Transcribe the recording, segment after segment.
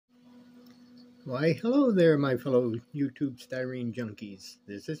Why, hello there, my fellow YouTube styrene junkies.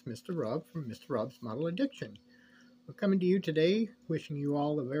 This is Mr. Rob from Mr. Rob's Model Addiction. We're coming to you today, wishing you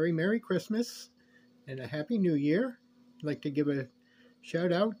all a very Merry Christmas and a Happy New Year. I'd like to give a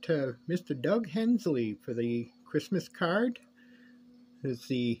shout out to Mr. Doug Hensley for the Christmas card. It's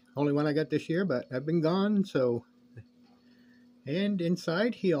the only one I got this year, but I've been gone, so... And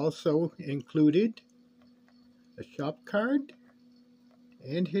inside, he also included a shop card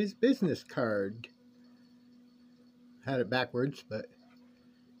and his business card. Had it backwards, but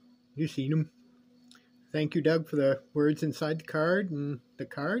you've seen them. Thank you, Doug, for the words inside the card and the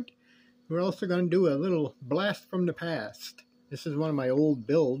card. We're also going to do a little blast from the past. This is one of my old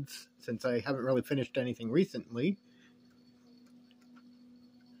builds, since I haven't really finished anything recently.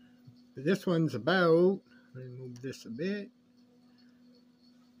 This one's about, let me move this a bit.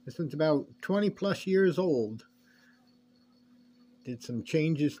 This one's about 20 plus years old. Did some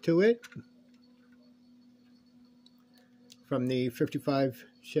changes to it from the 55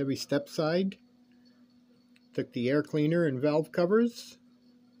 Chevy step side. Took the air cleaner and valve covers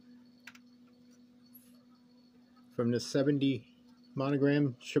from the 70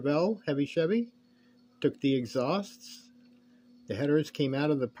 monogram Chevelle heavy Chevy. Took the exhausts. The headers came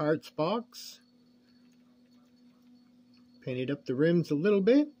out of the parts box. Painted up the rims a little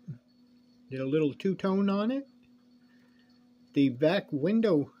bit. Did a little two-tone on it. The back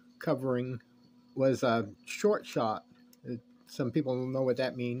window covering was a short shot. Some people don't know what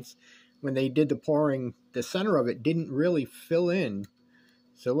that means. When they did the pouring, the center of it didn't really fill in.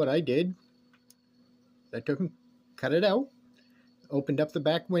 So what I did, I cut it out, opened up the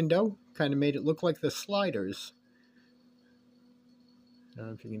back window, kind of made it look like the sliders. I don't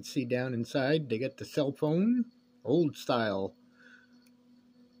know if you can see down inside, they got the cell phone, old style.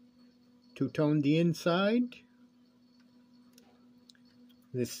 Two-toned the inside.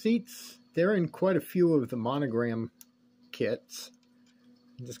 The seats, they're in quite a few of the monogram kits.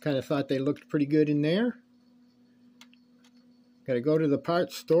 I just kind of thought they looked pretty good in there. Got to go to the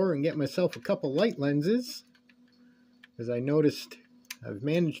parts store and get myself a couple light lenses, because I noticed I've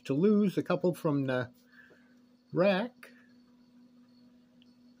managed to lose a couple from the rack.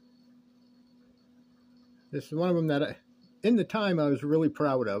 This is one of them that in the time I was really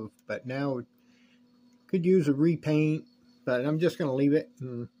proud of, but now could use a repaint. But I'm just going to leave it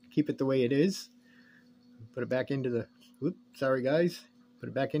and keep it the way it is. Put it back into the... Oops, sorry guys. Put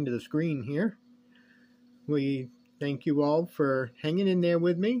it back into the screen here. We thank you all for hanging in there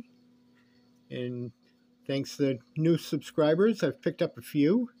with me. And thanks to the new subscribers. I've picked up a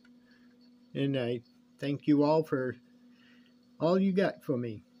few. And I thank you all for all you got for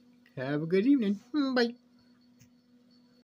me. Have a good evening. Bye.